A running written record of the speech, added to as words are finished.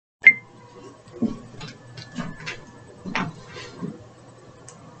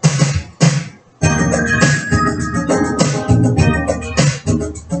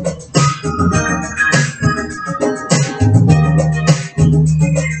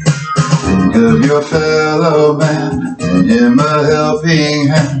your fellow man, lend him a helping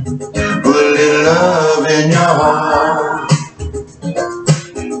hand. Put a little love in your heart.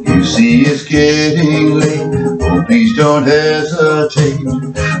 You see it's getting late, oh please don't hesitate.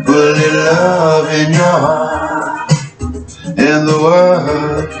 Put a little love in your heart, and the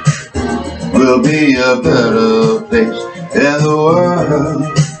world will be a better place. And the world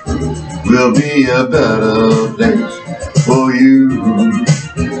will be a better place for you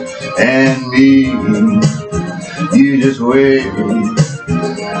and me. You just wait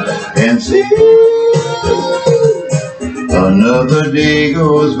and see. Another day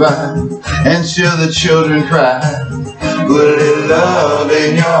goes by and still the children cry. Put a little love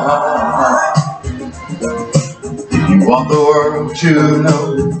in your heart. If you want the world to know,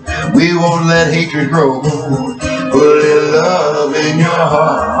 we won't let hatred grow. Put a little love in your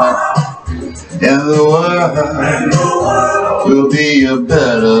heart, and the world will be a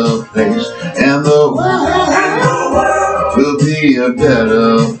better place. And the world will be a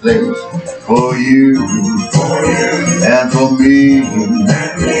better place for you and for me.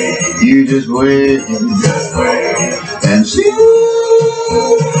 You just wait and see.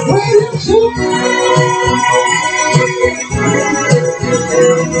 Wait and see.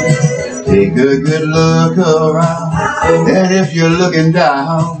 Take a good look around, and if you're looking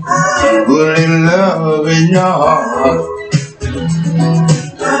down, put a little love in your heart.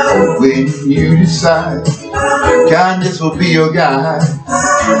 When you decide kindness will be your guide,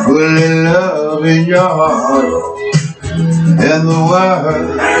 put a little love in your heart, and the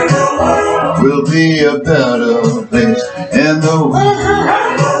world will be a better place. And the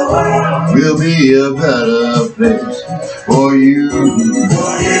world will be a better place for you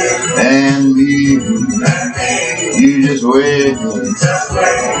and me. You just wait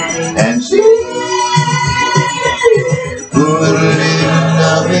and see. Put a little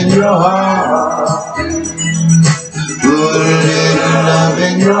love in your heart. Put a little love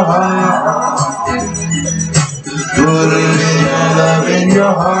in your heart. Put a little love in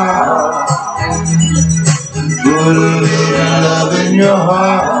your heart. Put a little love in your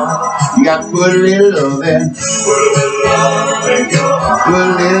heart. You got to put a little love in. Put a little love in your heart. Put a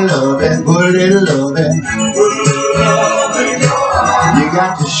little love in. Put a little love in. Put a little love in your heart. You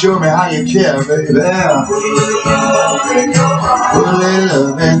got to show me how you care, baby. Put a little love in your heart. Put a little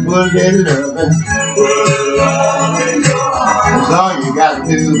love in. Put a little love in. Put a little love in your heart. That's all you got to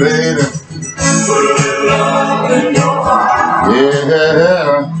do, baby. Put a little love in your heart. Yeah.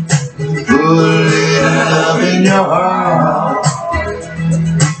 Put a little love in your heart.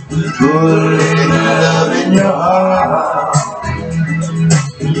 Put a little love in your heart.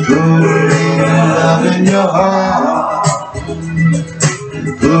 Put a little love in your heart.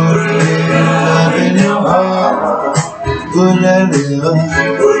 Put a little love in your heart. Put a little love in your heart. Put a little love in.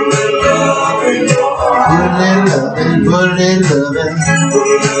 Put a little love in. Put a little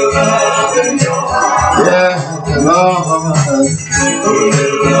love in your heart. Yeah, Lord. Put a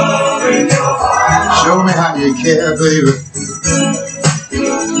little love in your heart. Show me how you care, baby.